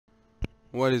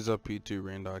What is up YouTube,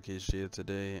 RainDarkH here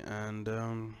today,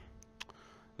 and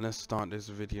let's start this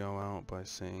video out by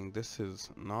saying this is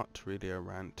not really a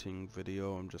ranting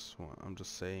video. I'm just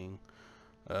saying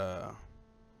uh,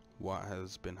 what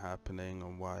has been happening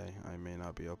and why I may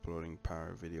not be uploading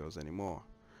Para videos anymore.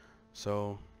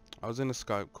 So I was in a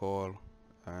Skype call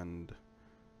and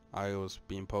I was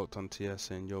being poked on TS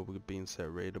saying, yo, we're being set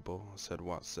raidable. I said,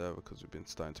 what server? Because we've been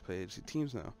starting to play HC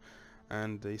teams now.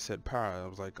 And they said Para. I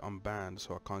was like, I'm banned,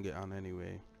 so I can't get on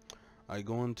anyway. I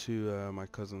go onto my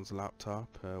cousin's laptop,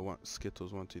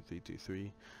 Skittles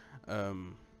 12323,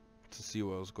 to see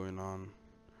what was going on.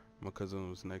 My cousin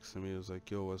was next to me. He was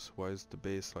like, yo, why is the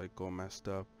base like all messed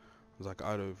up? I was like,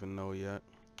 I don't even know yet.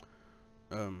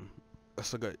 I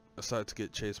started to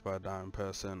get chased by a dying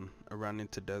person. I ran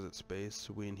into desert space.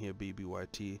 We in here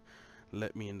BBYT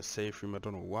let me in the safe room. I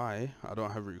don't know why. I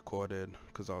don't have it recorded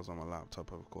because I was on my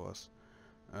laptop, of course.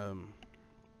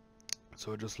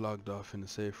 So I just logged off in the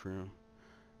safe room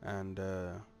and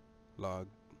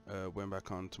went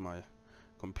back onto my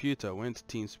computer, went to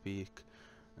TeamSpeak,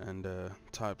 and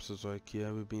Types was like,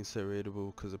 yeah, we're being set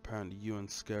raidable because apparently you and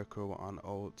Scarecrow were on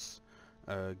ults.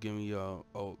 Give me your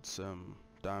ults,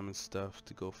 diamond stuff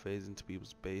to go phase into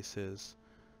people's bases.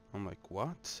 I'm like,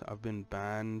 what? I've been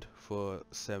banned for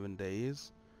 7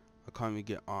 days. I can't even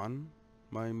get on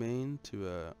my main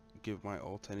to give my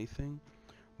ult anything.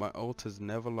 My ult has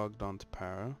never logged on to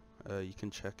Para. You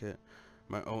can check it.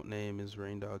 My ult name is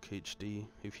RainDarkHD.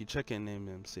 If you check in name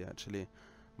MC, actually,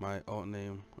 my ult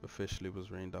name officially was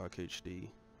RainDarkHD.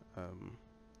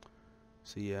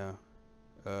 So yeah,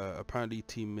 apparently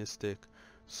Team Mystic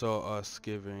saw us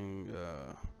giving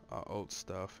our ult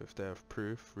stuff. If they have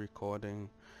proof recording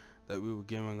that we were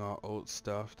giving our ult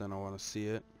stuff, then I want to see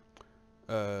it.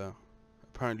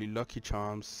 Apparently Lucky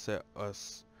Charms set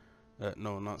us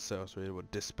no, not set us raidable,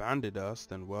 disbanded us,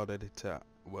 then world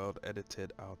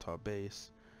edited out our base.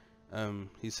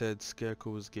 He said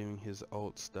Scarecrow was giving his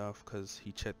ult stuff because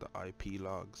he checked the IP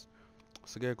logs.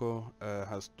 Scarecrow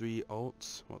has 3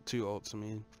 ults, well 2 ults I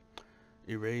mean.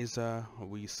 Eraser,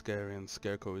 We Scary, and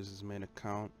Scarecrow is his main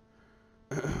account.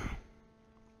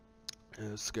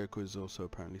 Scarecrow is also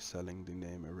apparently selling the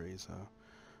name Eraser.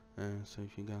 So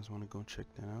if you guys want to go check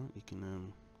that out, you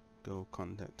can go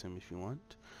contact him if you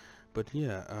want. But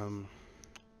yeah,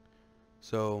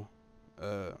 so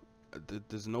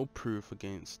there's no proof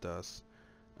against us.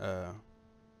 What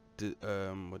do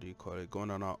you call it?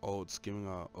 Going on our ults, giving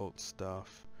our ult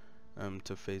stuff,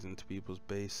 to phase into people's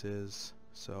bases.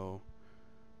 So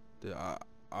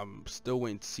I'm still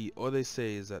waiting to see. All they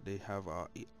say is that they have our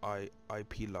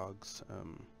IP logs,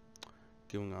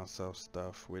 giving ourselves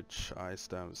stuff, which I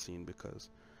still haven't seen because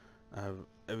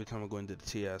every time I go into the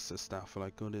TS, the staff are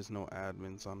like, oh, there's no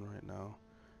admins on right now,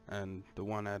 and the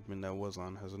one admin that was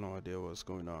on has no idea what's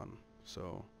going on.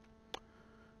 So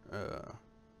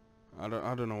I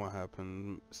don't know what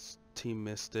happened. Team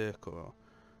Mystic, or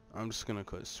I'm just gonna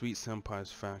call it Sweet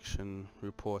Senpai's faction,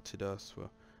 reported us for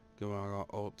giving our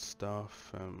ult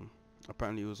stuff.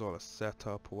 Apparently it was all a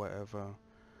setup or whatever.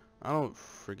 I don't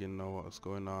friggin' know what was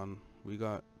going on. We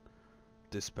got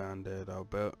disbanded. Our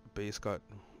base got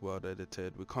world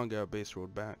edited. We can't get our base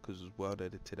rolled back because it's world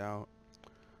edited out.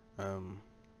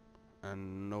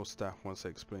 And no staff wants to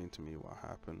explain to me what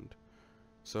happened.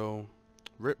 So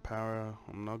rip Para.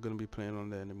 I'm not gonna be playing on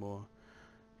there anymore.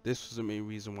 This was the main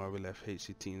reason why we left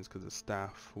HC Teams, because the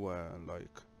staff were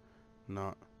like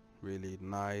not really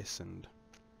nice and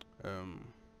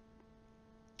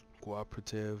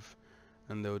cooperative,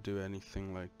 and they'll do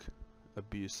anything like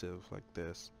abusive like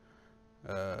this.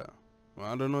 Well,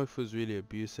 I don't know if it was really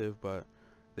abusive, but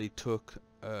they took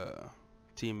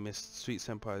Sweet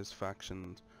Senpai's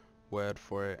faction's word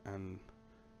for it and,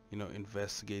 you know,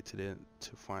 investigated it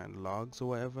to find logs or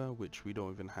whatever, which we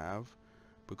don't even have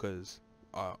because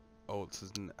our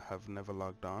ults have never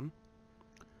logged on.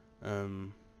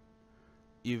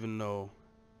 Even though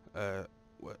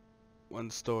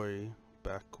one story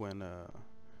back when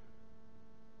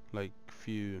like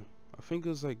I think it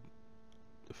was like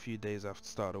a few days after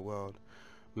start of world,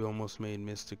 we almost made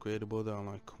Mystic raidable. They're on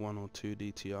like 102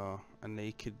 DTR. A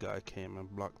naked guy came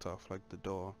and blocked off like the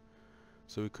door,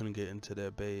 so we couldn't get into their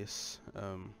base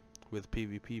with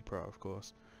PvP Pro, of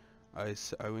course. I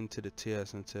went to the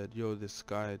TS and said, yo, this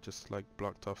guy just like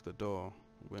blocked off the door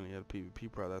when he had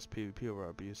PvP Pro. That's PvP over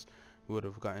abuse. We would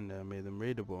have gotten there and made them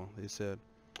raidable. They said,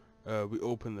 we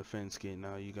opened the fence gate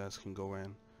now, you guys can go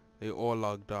in. They all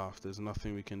logged off. There's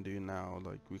nothing we can do now.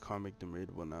 Like, we can't make them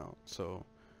raidable now. So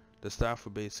the staff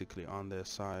were basically on their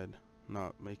side,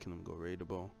 not making them go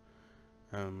raidable.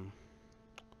 I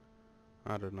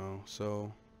don't know.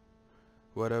 So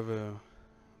whatever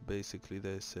basically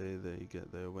they say they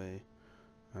get their way.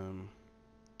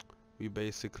 We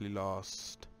basically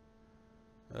lost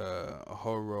a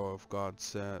whole row of god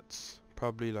sets,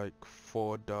 probably like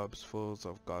 4 dubs fulls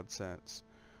of god sets,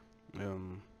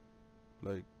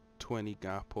 like 20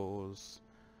 gapples,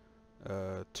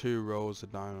 2 rows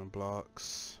of diamond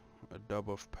blocks, a dub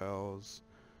of pearls,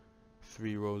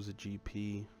 3 rows of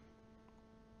GP.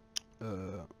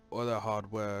 All that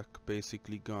hard work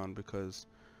basically gone because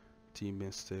Team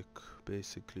Mystic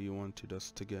basically wanted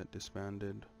us to get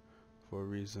disbanded for a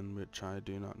reason which I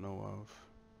do not know of.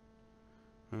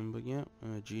 But yeah,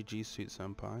 GG Sweet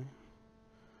Senpai.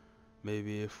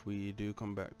 Maybe if we do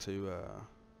come back to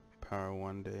Para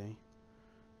one day,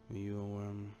 we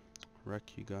will wreck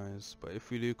you guys. But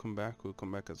if we do come back, we'll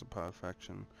come back as a Para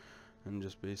faction and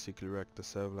just basically wreck the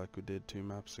server like we did 2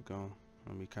 maps ago,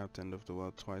 and we capped End of the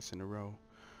World twice in a row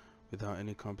without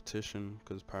any competition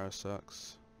because Para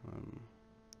sucks.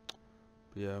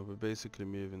 But yeah, we're basically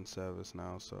moving servers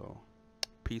now, so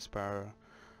Pce Para.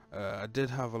 I did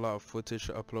have a lot of footage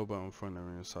to upload, but I'm throwing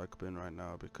everything in cycle bin right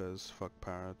now because fuck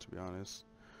Para, to be honest.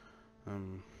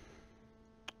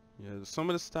 Yeah, some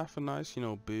of the staff are nice, you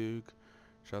know, Boog.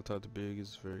 Shout out to Boog,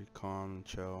 he's very calm and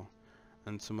chill.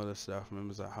 And some other staff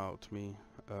members that helped me.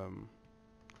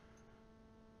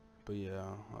 But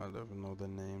yeah, I don't even know their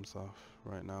names off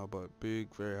right now. But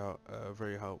Boog,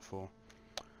 very helpful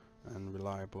and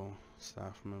reliable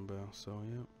staff member. So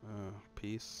yeah,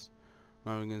 peace.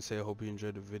 Now I'm gonna say I hope you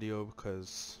enjoyed the video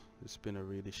because it's been a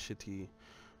really shitty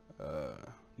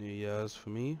New Year's for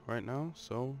me right now.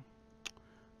 So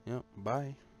yeah,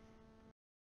 bye.